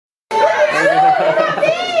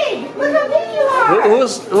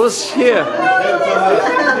Who's here?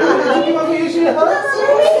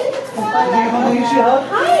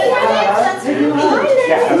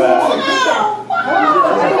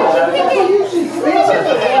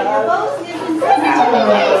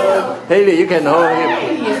 Haley, you can hold him.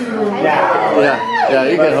 Yeah,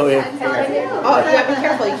 you can hold him. Oh, yeah, be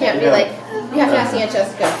careful. You can't be like, you have to ask Aunt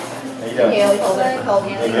Jessica. Haley, hold it. Hold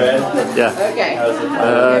it. Yeah. Okay.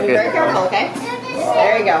 Be very careful, okay?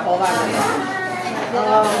 There you go. Hold on.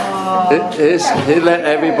 He let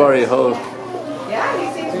everybody hold. Yeah, he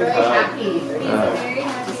seems very happy.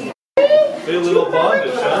 Be a little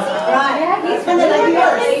bondage, huh? Right. He's gonna let you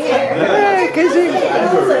Hey, Casey.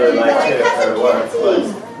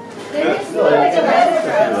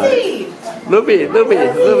 Luby.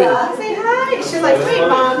 Say hi. She's like, wait,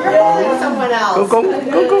 Mom, you're holding someone else. Go.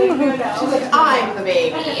 She's like, I'm the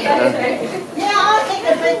baby. Yeah, I'll take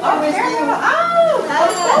a big over you.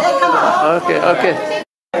 Come on. Okay.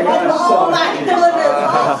 Hold on.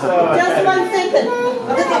 Just 1 second.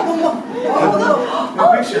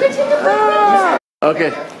 Oh, you can take a break.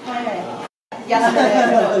 Okay. Yes,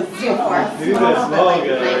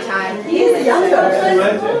 nighttime. He's younger.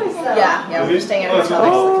 Yeah, we're staying at a hotel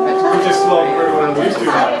next to the convention. We're just slow for everyone we used to.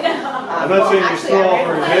 I'm not saying you're slow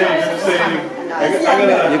for his age. I'm saying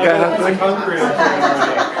I got concrete.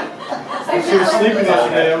 She was sleeping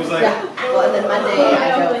yesterday. I was like, well, and then Monday I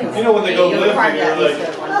go. You know when they go live and you're like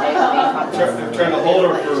trying to hold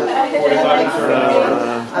her for 45 minutes or an hour.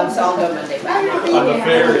 So I'll go Monday back. On the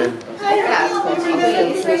ferry. Yeah, it's cool.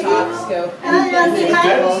 We talks, go.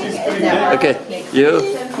 Okay, you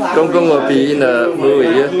Gong will be in a movie.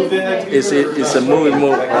 Yeah? It's a movie.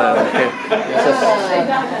 Okay.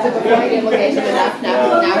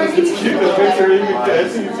 Now we can Keep the picture even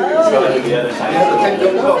dancing to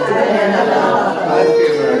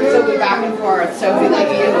So we back and forth. So we like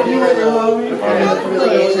you when you were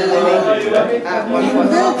really Asian. When you were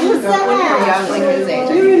young, like his age.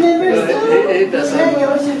 It doesn't.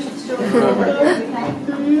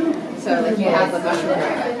 So like you have the mushroom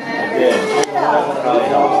haircut.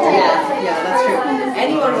 Yeah, that's true.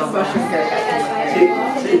 Anyone with mushroom haircut.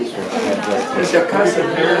 It's your cousin.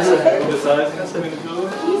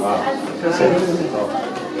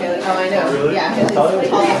 Oh, I know. Yeah, Haley's tall. So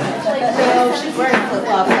she's wearing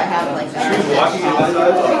flip-flops that have like that. She's walking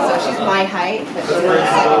outside. So she's my height, but she's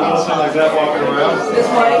Like that walking around. this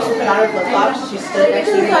morning she put on her flip-flops, she stood next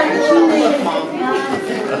to me and she looked, Mom.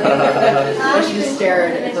 And she just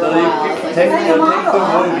stared for a while. Take the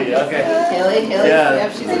movie, okay. Haley, Yeah. yep,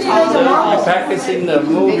 she's a tall So girl. you're practicing the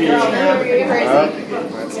movie. Big girl now, pretty crazy.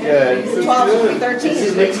 That's good. 12, she'll be 13.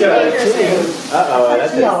 She's a teenager soon. Uh-oh,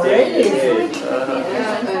 that's a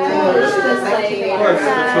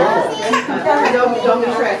Don't be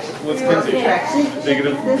tricked. What's Kinsey?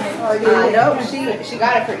 Negative? No, she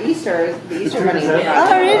got it for Easter. The Easter bunny. Oh,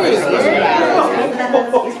 really?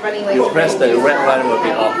 Yeah. He's running like. Press the red line will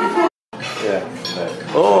be off. Yeah.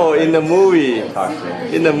 Oh, in the movie.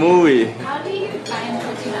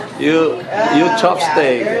 You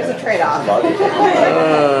chopstick. There is a trade-off.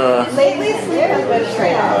 Lately, sleep has been a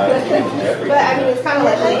trade-off. But I mean, it's kind of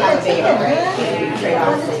like when you have a baby, right?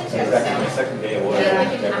 Trade-off. Second day of work.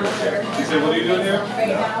 You said, what are you doing here?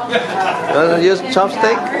 Use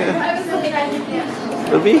chopstick.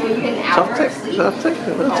 Ruby? Chopstick? Chopstick?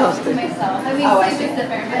 Oh, I see.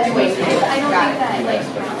 Wait, got it.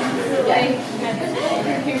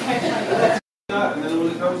 And then when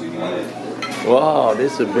it comes, you can eat it. Wow,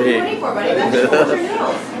 this is big. 24, buddy.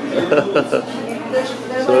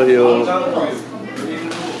 So you.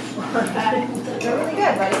 They're really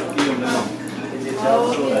good, buddy.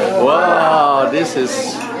 Wow, this is.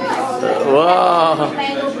 Wow.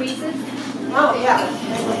 Oh, yeah.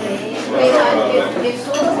 If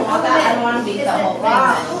school doesn't want that, I don't want to beat the whole thing.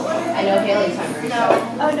 I know Haley's hungry. So.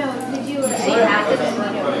 Oh no, did you eat half of it?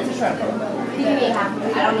 It's a shrimp. You can eat half of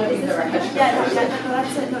it. I don't know if you've ever had shrimp. Yeah, no,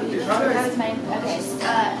 that's it. No, that was mine. Okay.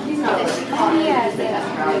 Yeah,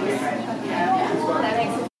 that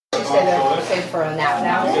makes sense. She said save for a nap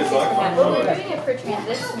now. We're doing it for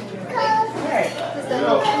transition. Like, just a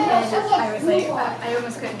little, and I was like, I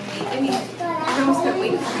almost couldn't wait. I mean, I almost couldn't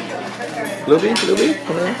wait for me to Ruby?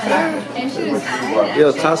 And she was fine.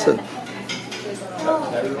 Your cousin.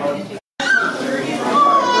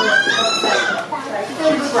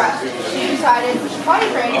 She decided she potty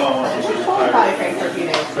trained. She was totally potty trained for a few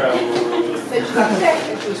days. Then she got sick,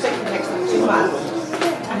 and she was sick for the next 2 months.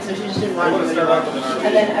 And so she just didn't want to do it anymore.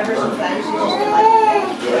 And then ever since then, she's just been like,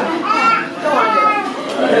 don't want to do it.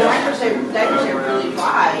 The diapers say really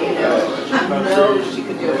fly, you know. I know she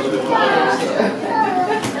could do it. She would want to do it.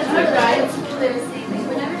 That's what Ryan's really saying. Like,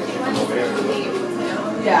 whenever she wants to leave, you know,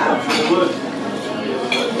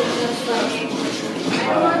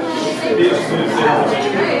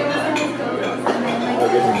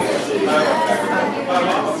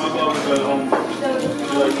 Hi.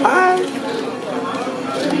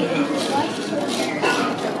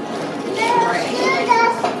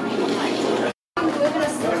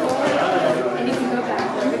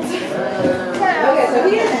 Okay, so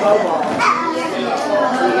he is mobile. So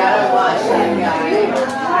you gotta watch that guy.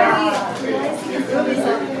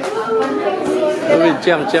 Maybe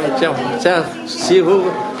jump. See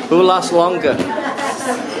who lasts longer.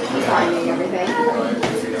 Finding everything.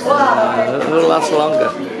 Who lasts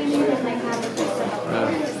longer?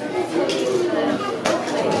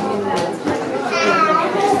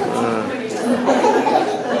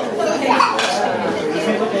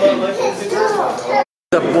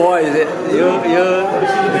 The boy, you.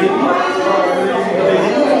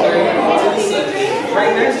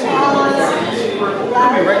 Right next to you.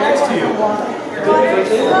 He'll be right next to you.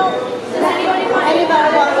 Anybody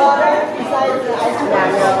want water besides the ice cream?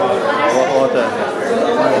 Water.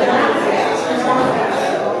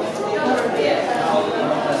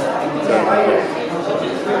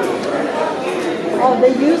 Oh,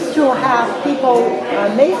 they used to have people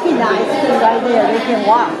making ice cream right there. They can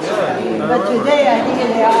watch. But today, I think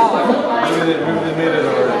they are off. Maybe they made it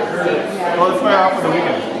already. Well, it's my off for the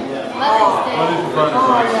weekend. Monday to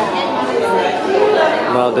Friday.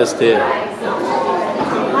 Mother's Day.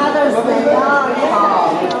 Mother's Day.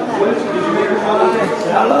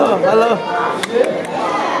 Hello.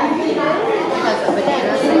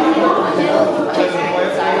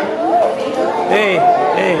 Hey.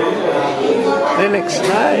 Linux.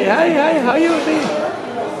 Hi. How you doing?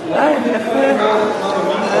 Hi.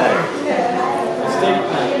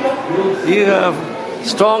 You are a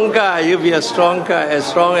strong guy. You be a strong guy, as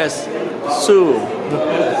strong as Sue.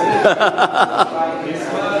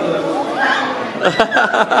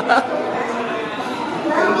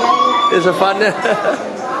 It's a fun.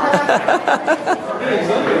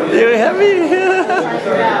 You happy?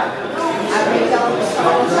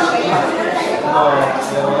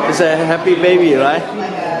 It's a happy baby, right?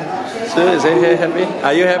 So is it happy?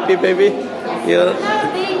 Are you happy, baby? You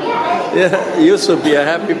used to be a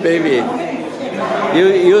happy baby. You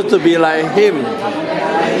used to be like him.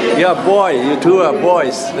 You're a boy. You two are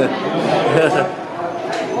boys.